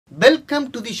Welcome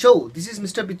to the show. This is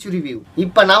mister பிச்சு review.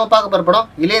 இப்போ நாம பார்க்க போற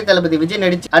படம் இளைய தளபதி விஜய்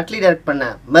நடிச்சு அட்லி டைரக்ட்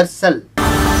பண்ண மெர்சல்.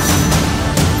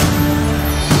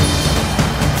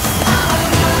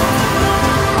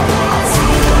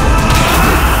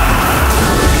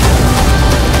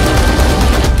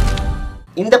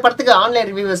 இந்த படத்துக்கு ஆன்லைன்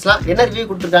ரிவ்யூவர்ஸ்லாம் என்ன ரிவ்யூ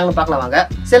கொடுத்துருக்காங்கன்னு பார்க்கலாம் வாங்க.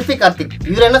 செல்ஃபி கார்த்திக்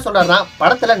இவர் என்ன சொல்றாருன்னா,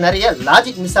 படத்துல நிறைய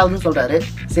லாஜிக் மிஸ் ஆகுதுன்னு சொல்றாரு.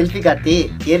 செல்ஃபி கார்த்திக்,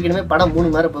 ஏற்கனவே படம் 3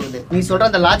 மணி நேரம் போகுது. நீ சொல்ற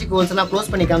அந்த லாஜிக் ஹோல்ஸ் எல்லாம் க்ளோஸ்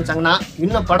பண்ணி காமிச்சாங்கன்னா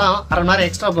இன்னும் படம் 1/2 மணி நேரம்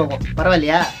எக்ஸ்ட்ரா போகும்.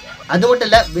 பரவாயில்லையா? அது மட்டும்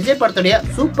இல்ல, விஜய் படத்துடைய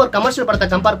சூப்பர் கமர்ஷியல் படத்தை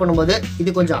கம்பேர் பண்ணும்போது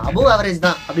இது கொஞ்சம் அபோவ் ஆவரேஜ்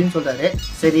தான் அப்படின்னு சொல்றாரு.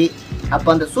 சரி, அப்ப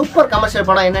அந்த சூப்பர் கமர்ஷியல்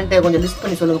படம் என்னன்ட்டு கொஞ்சம் லிஸ்ட்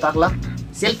பண்ணி சொல்லுங்க பார்க்கலாம்.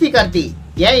 செல்ஃபி கார்த்திக்,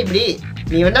 ஏன் இப்படி?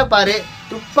 நீ வேணா பாரு,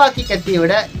 துப்பாக்கி கத்தியை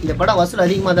விட இந்த படம் வசூல்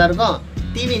அதிகமாக தான் இருக்கும்.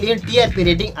 டிவிலையும் டிஆர்பி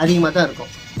ரேட்டிங் அதிகமாக தான் இருக்கும்.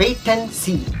 வெயிட் அண்ட்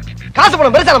சீ. காசு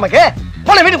பணம் பெருசா நமக்கு.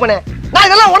 போன வீட்டுக்கு போனேன் நான்,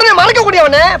 இதெல்லாம் உடனே மறக்க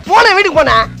கூடியவனே. போன வீட்டுக்கு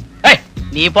போனேன்.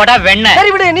 நீ போடா வெண்ண.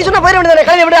 சரி விடு, நீ சொன்ன போயிட வேண்டியதானே,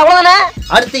 கழுவி விடு, அவ்வளவுதானே.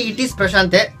 அடுத்து இட் இஸ்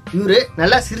பிரசாந்த். இவரு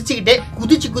நல்லா சிரிச்சுக்கிட்டே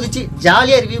குதிச்சு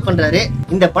ஜாலியா ரிவ்யூ பண்றாரு.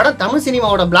 இந்த படம் தமிழ்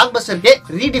சினிமாவோட பிளாக் பஸ்டருக்கு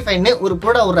ரீடிஃபைன் ஒரு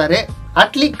புரோடா விடுறாரு.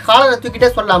 அட்லி காலரை தூக்கிட்டே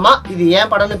சொல்லாமா இது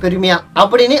ஏன் படம்னு பெருமையா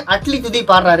அப்படின்னு அட்லி துதி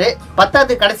பாடுறாரு.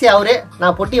 10வது கடைசி அவரே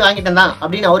நான் பொட்டி வாங்கிட்டேன் தான்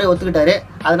அப்படின்னு அவரே ஒத்துக்கிட்டாரு.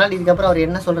 அதனால இதுக்கப்புறம் அவர்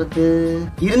என்ன சொல்றது?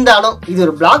 இருந்தாலும் இது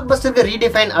ஒரு பிளாக் பஸ்டருக்கு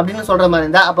ரீடிஃபைன் அப்படின்னு சொல்ற மாதிரி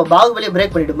இருந்தா அப்ப பாகுபலியை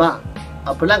பிரேக் பண்ணிடுமா?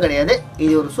 அப்படிலாம் கிடையாது.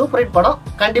 இது ஒரு சூப்பர் ஹிட் படம்.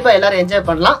 கண்டிப்பா எல்லாரும் என்ஜாய்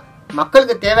பண்ணலாம்.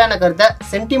 மக்களுக்கு தேவையான கருத்தை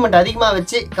சென்டிமெண்ட் அதிகமா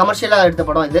வச்சு கமர்ஷியலா எடுத்த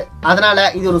படம் இது. அதனால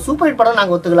இது ஒரு சூப்பர் ஹிட் படம்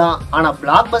நாங்க ஒத்துக்கலாம். ஆனா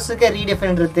பிளாக் பஸ்டருக்கு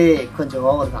ரீடிஃபைன்றது கொஞ்சம்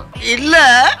ஓவர் தான். இல்ல,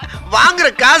 வாங்குற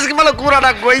காசுக்கு மேல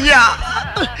கூறாடா கொய்யா.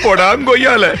 போடா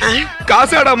கொய்யால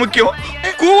காசாடா முக்கியம்,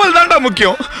 கூவல் தான்டா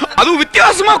முக்கியம். அதுவும்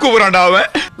வித்தியாசமா கூவுறான்டா அவன்.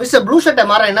 மிஸ்டர் ப்ளூ ஷர்ட்டை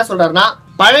மாற என்ன சொல்றாருன்னா,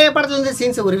 பழைய படத்துல இருந்து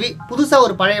சீன்ஸ் உருவி புதுசா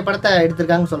ஒரு பழைய படத்தை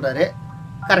எடுத்திருக்காங்கன்னு சொல்றாரு.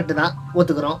 கரெக்ட் தான்,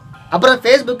 ஒத்துக்கிறோம். அப்புறம்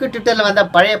ஃபேஸ்புக்கு ட்விட்டர்ல வந்த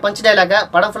பழைய பஞ்ச் டைலாக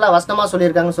படம் ஃபுல்லா வசனமா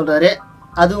சொல்லியிருக்காங்கன்னு சொல்றாரு.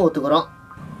 அதுவும் ஒத்துக்கிறோம்.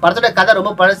 படத்தோட கதை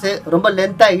ரொம்ப பழசு, ரொம்ப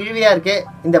லென்த்தா இழுவியா இருக்கு.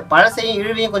 இந்த பழசையும்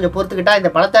இழுவியும் கொஞ்சம் பொறுத்துக்கிட்டா இந்த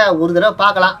படத்தை ஒரு தடவை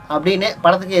பார்க்கலாம் அப்படின்னு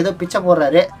படத்துக்கு ஏதோ பிச்சை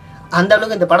போடுறாரு. அந்த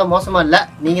அளவுக்கு இந்த படம் மோசமா இல்ல.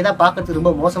 நீங்க தான் பாக்கிறதுக்கு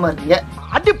ரொம்ப மோசமா இருக்கீங்க.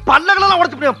 அடி பல்லகளெல்லாம்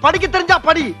உடைச்சு போடுவேன். படிக்க தெரிஞ்சா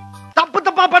படி, தப்பு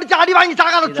தப்பா படிச்சு அடி வாங்கி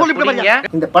சாகாத சொல்லிவிடுவாங்க.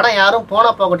 இந்த படம் யாரும்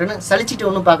போனா போகட்டுன்னு சலிச்சிட்டு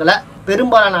ஒன்றும் பார்க்கல.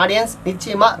 பெரும்பாலான ஆடியன்ஸ்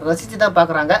நிச்சயமா ரசிச்சு தான்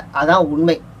பாக்குறாங்க. அதான்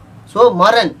உண்மை. சோ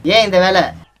மரன், ஏன் இந்த வேலை?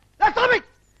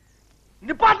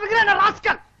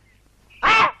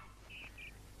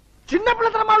 சின்ன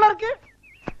பிள்ளைத்தனமா இருக்கு.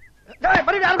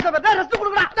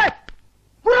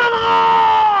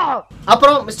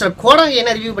 அப்புறம் மிஸ்டர் கோடாங்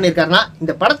என்ன ரிவ்யூ பண்ணிருக்காருன்னா,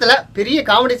 இந்த படத்துல பெரிய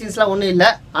காமெடி சீன்ஸ்லாம் ஒண்ணும் இல்ல.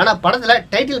 ஆனா படத்துல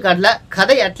டைட்டில் கார்டுல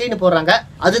கதை அட்லின்னு போடுறாங்க.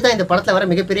 அதுதான் இந்த படத்துல வர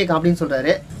மிகப்பெரிய காமெடின்னு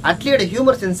சொல்றாரு. அட்லியோட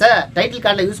ஹியூமர் சென்ஸை டைட்டில்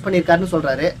கார்டுல யூஸ் பண்ணிருக்காருன்னு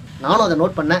சொல்றாரு. நானும் அதை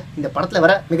நோட் பண்ணேன். இந்த படத்துல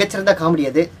வர மிகச்சிறந்த காமெடி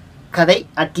அது கதை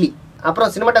அட்லி.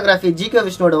 அப்புறம் சினிமாட்டோகிராஃபி ஜிகே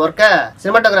விஷ்ணுவோட ஒர்க்க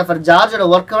சினிமாட்டோகிராஃபர் ஜார்ஜோட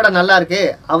ஒர்க்கோட நல்லா இருக்கு,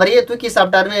 அவரையே தூக்கி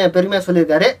சாப்பிட்டாருன்னு பெருமையா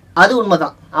சொல்லியிருக்காரு. அது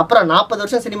உண்மைதான். அப்புறம் 40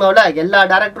 வருஷம் சினிமாவில் எல்லா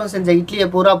டேரக்டரும் செஞ்ச இட்லியை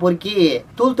பூரா பொறுக்கி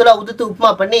தூள் தூளா உதுத்து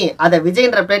உப்புமா பண்ணி அதை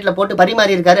விஜய்ன்ற பிளேட்ல போட்டு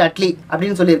பரிமாறி இருக்காரு அட்லி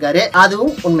அப்படின்னு சொல்லியிருக்காரு.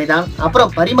 அதுவும் உண்மைதான்.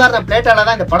 அப்புறம் பரிமாறின பிளேட்டால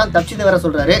தான் இந்த படம் தப்பிச்சுன்னு வர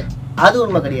சொல்றாரு. அது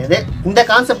உண்மை கிடையாது. இந்த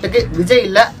கான்செப்டுக்கு விஜய்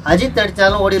இல்ல அஜித்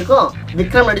நடிச்சாலும் ஓடி இருக்கும்,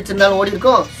 விக்ரம் நடிச்சிருந்தாலும் ஓடி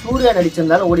இருக்கும், சூர்யா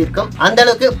நடிச்சிருந்தாலும் ஓடி இருக்கும். அந்த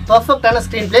அளவுக்கு பெர்ஃபெக்ட்டான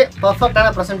screen play,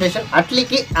 பெர்ஃபெக்ட்டான presentation.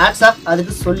 அட்லிக்கு hats off,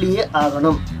 அதுக்கு சொல்லியே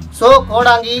ஆகணும். சோ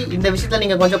கோடாங்கி, இந்த விஷயத்துல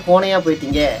நீங்க கொஞ்சம் கோணையா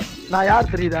போயிட்டீங்க. நான்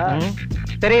யார் தெரியுதா?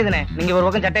 தெரியுதுனே. நீங்க ஒரு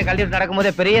பக்கம் சட்டையை கழட்டிட்டு நடக்கும்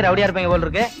போதே பெரிய ரவுடியா இருப்பீங்க போல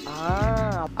இருக்கு.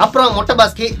 அப்புறம் மொட்டை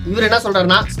பாஸ்கி இவர் என்ன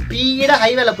சொல்றாருன்னா, ஸ்பீடா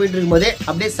ஹைவேல போயிட்டு இருக்கும்போது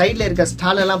அப்படியே சைட்ல இருக்க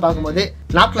ஸ்டால் எல்லாம் பார்க்கும்போது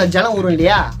நாக்குல ஜலம் ஊறும்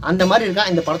இல்லையா, அந்த மாதிரி இருக்கா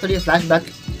இந்த படத்துடைய பிளாஷ்பேக்.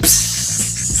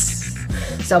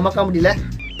 செமக்க முடியல.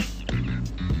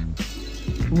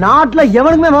 நாட்டுல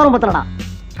எவனுக்குமே விவரம் பத்தலடா.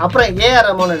 அப்புறம் ஏஆர்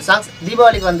ரஹ்மானோட சாங்ஸ்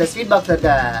தீபாவளிக்கு வந்த ஸ்வீட் பாக்ஸ்ல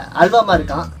இருக்க அல்வாமா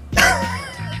இருக்கான்.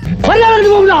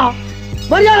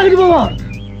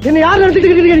 என்ன யார் நடத்திட்டு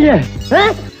இருக்கீங்க?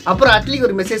 அப்புறம் அட்லிக்கு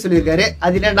ஒரு மெசேஜ் சொல்லியிருக்காரு.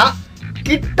 அது என்னன்னா,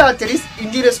 கிட்டா செரிஸ்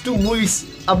இன்ஜீரியஸ் டு மூவிஸ்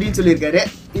அப்படின்னு சொல்லியிருக்காரு.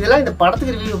 இதெல்லாம் இந்த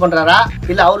படத்துக்கு ரிவ்யூ பண்றாரா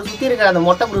இல்ல அவரு சுத்தி இருக்கிற அந்த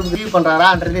மொட்டை குரூப் ரிவ்யூ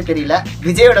பண்றாரான்றதே தெரியல.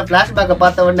 விஜயோட பிளாஷ்பேக்கை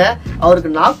பார்த்த உடனே அவருக்கு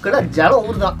நாக்குல ஜலம்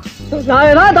ஊறுதான்.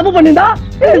 தப்பு பண்ணிருந்தா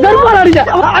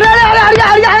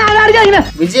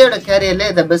விஜயோட கேரியர்ல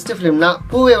தி பெஸ்ட் பிலிம்னா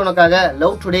பூவே உனக்காக,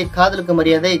 லவ் டுடே, காதலுக்கு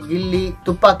மரியாதை, கில்லி,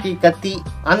 துப்பாக்கி, கத்தி,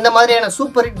 அந்த மாதிரியான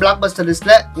சூப்பர் ஹிட் பிளாக் பஸ்டர்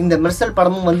லிஸ்ட்ல இந்த மெர்சல்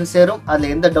படமும் வந்து சேரும்.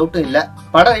 அதுல எந்த டவுட்டும் இல்ல.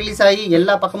 படம் ரிலீஸ் ஆகி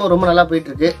எல்லா பக்கமும் ரொம்ப நல்லா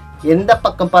போயிட்டு இருக்கு. எந்த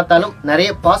பக்கம் பார்த்தாலும் நிறைய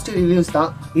பாசிட்டிவ் ரிவ்யூஸ்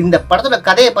தான். இந்த படத்தோட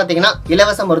கதையை பாத்தீங்கன்னா,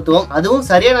 இலவச மருத்துவம், அதுவும்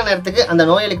சரியான நேரத்துக்கு அந்த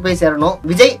நோயாளிக்கு போய் சேரணும்.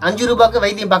 விஜய் 5 ரூபாய்க்கு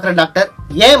வைத்தியம் பாக்குற டாக்டர்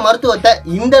ஏன் மருத்துவத்தை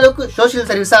இந்த அளவுக்கு சோசியல்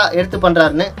சர்வீஸா எடுத்து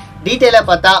பண்றாருன்னு டீடைலா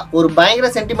பார்த்தா ஒரு பயங்கர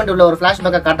சென்டிமெண்ட் உள்ள ஒரு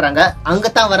பிளாஷ்பேக்கை காட்டுறாங்க.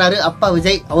 அங்கதான் வராரு அப்பா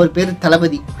விஜய். அவர் பேரு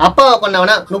தளபதி. அப்பாவை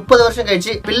கொண்டவன 30 வருஷம்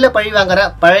கழிச்சு பிள்ளை பழி வாங்குற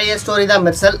பழைய ஸ்டோரி தான்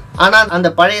மெர்சல். ஆனா அந்த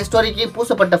பழைய ஸ்டோரிக்கு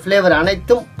பூசப்பட்ட பிளேவர்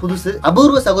அனைத்தும் புதுசு.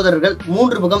 அபூர்வ சகோதரர்கள்,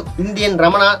 3 முகம், Indian,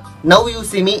 Ramana, now you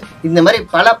see me, இந்த மாதிரி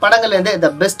பல படங்கள்ல இருந்து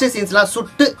தி பெஸ்ட் சீன்ஸ்லாம்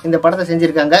சுட்டு இந்த படத்தை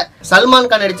செஞ்சிருக்காங்க. சல்மான்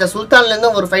கான் நடிச்ச சுல்தான்ல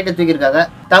இருந்து ஒரு ஃபைட்டை தூக்கியிருக்காங்க.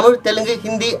 தமிழ், தெலுங்கு,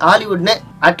 ஹிந்தி, ஹாலிவுட்னு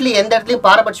அட்லி எந்த இடத்துலயும்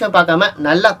பாரபட்சமா பார்க்காம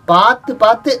நல்லா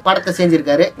பார்த்து படத்தை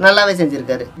செஞ்சிருக்காரு. நல்லாவே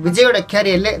செஞ்சிருக்காரு. விஜயோட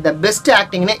கேரியர்ல தி பெஸ்ட்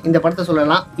ஆக்டிங்னு இந்த படத்தை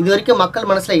சொல்லலாம். இது வரைக்கும் மக்கள்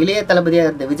மனசுல இளைய தளபதியா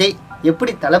இருந்த விஜய்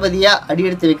எப்படி தளபதியா அடி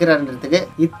எடுத்து வைக்கிறாருன்றதுக்கு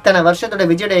இத்தனை வருஷத்தோட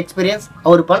விஜயோட எக்ஸ்பீரியன்ஸ்,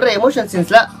 அவர் பண்ற எமோஷன்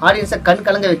சீன்ஸ்ல ஆடியன்ஸை கண்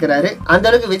கலங்க வைக்கிறாரு. அந்த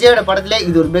அளவுக்கு விஜயோட படத்துல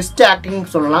இது ஒரு பெஸ்ட் ஆக்டிங்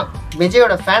சொல்லலாம்.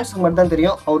 விஜயோட ஃபேன்ஸ்க்கு மட்டும் தான்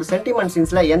தெரியும் அவர் சென்டிமெண்ட்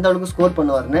சீன்ஸ்ல எந்த அளவுக்கு ஸ்கோர்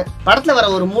பண்ணுவாருன்னு. படத்துல வர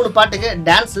ஒரு 3 பாட்டுக்கு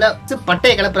டான்ஸ்ல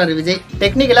பட்டையை கிளப்புறாரு விஜய்.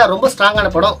 டெக்னிக்கலா ரொம்ப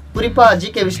ஸ்ட்ராங்கான படம். குறிப்பா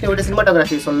ஜி.கே. விஷ்ணுவோட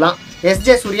சினிமாட்டோகிராஃபி சொல்லலாம்.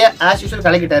 S J. Surya as usual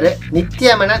கலக்கிட்டாரு.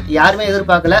 Nithya Menon யாருமே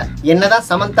எதிர்பார்க்கல. என்னதான்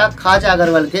சமந்தா, காஜா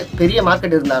அகர்வாலுக்கு பெரிய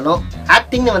மார்க்கெட் இருந்தாலும்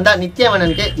ஆக்டிங்னு வந்தா நித்யா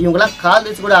மேனனுக்கு இவங்கெல்லாம் கால்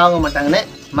வச்சு கூட ஆக மாட்டாங்கன்னு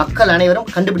மக்கள் அனைவரும்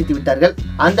கண்டுபிடித்து விட்டார்கள்.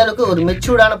 அந்த அளவுக்கு ஒரு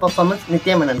மெச்சூர்டான பெர்ஃபார்மன்ஸ்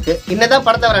நித்யா மேனனுக்கு. என்னதான்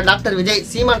படத்தை வர டாக்டர் விஜய்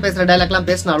சீமான் பேசுற டயலாக் எல்லாம்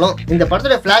பேசினாலும் இந்த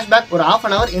படத்தோட பிளாஷ்பேக் ஒரு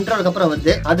 1/2 hour இன்ட்ரோலுக்கு அப்புறம்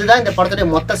வருது. அதுதான் இந்த படத்தோட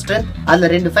மொத்த ஸ்ட்ரென்த். அதுல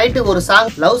 2 ஃபைட், ஒரு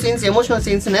சாங், லவ் சீன்ஸ், எமோஷனல்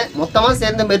சீன்ஸ்னு மொத்தமா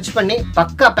சேர்ந்து மெர்ஜ் பண்ணி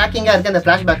பக்கா பேக்கிங்கா இருக்கு அந்த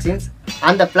பிளாஷ்பேக் சீன்ஸ்.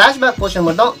 அந்த பிளாஷ்பேக் போர்ஷன்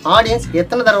மட்டும் ஆடியன்ஸ்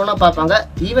எத்தனை தடவைனா பார்ப்பாங்க.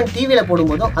 ஈவன் டிவியில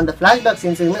போடும்போதும் அந்த பிளாஷ்பேக்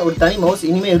சீன்ஸுக்குமே ஒரு தனி மவுஸ்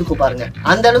இனிமே இருக்கும் பாருங்க.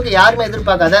 அந்த அளவுக்கு யாருமே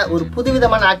எதிர்பார்க்காத ஒரு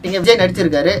புதுவிதமான ஆக்டிங் விஜய்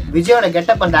நடிச்சிருக்காரு. விஜயோட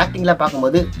கெட்டப் அந்த ஆக்டிங்ல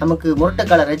பார்க்கும்போது நமக்கு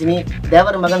முரட்டுக்கால ரஜினி,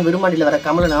 தேவர் மகன், விருமாண்டியில வர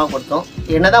கமலை ஞாபகப்படுத்தும்.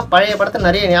 என்னதான் பழைய படத்தை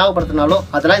நிறைய ஞாபகப்படுத்தினாலும்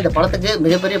அதெல்லாம் இந்த படத்துக்கு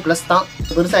மிகப்பெரிய பிளஸ் தான்.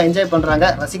 பெருசா என்ஜாய் பண்றாங்க,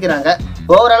 ரசிக்கிறாங்க.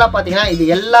 ஓவராலா பாத்தீங்கன்னா இது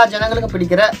எல்லா ஜனங்களுக்கும்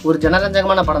பிடிக்கிற ஒரு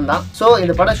ஜனரஞ்சகமான படம் தான். சோ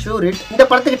இந்த படம் ஷூர் ஹிட். இந்த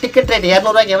படத்துக்கு டிக்கெட் ரேட்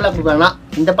 200 ரூபாய்க்கு எவ்வளவு கொடுக்கலாம்னா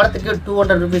இந்த படத்துக்கு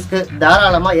 200 ரூபீஸ்க்கு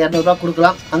தாராளமா 200 ரூபாய்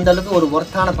கொடுக்கலாம். அந்த அளவுக்கு ஒரு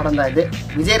ஒர்த்தான படம் தான் இது.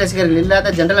 விஜய் ரசிகர்கள்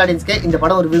இல்லாத ஜெனரல் ஆடியன்ஸ்க்கு இந்த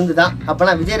படம் ஒரு விருந்து தான்.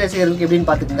 அப்பனா விஜய் ரசிகர்களுக்கு எப்படின்னு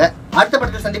பாத்துக்கோங்க. அடுத்த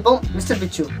படத்தில் சந்திப்போம். மிஸ்டர்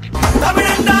பிச்சு.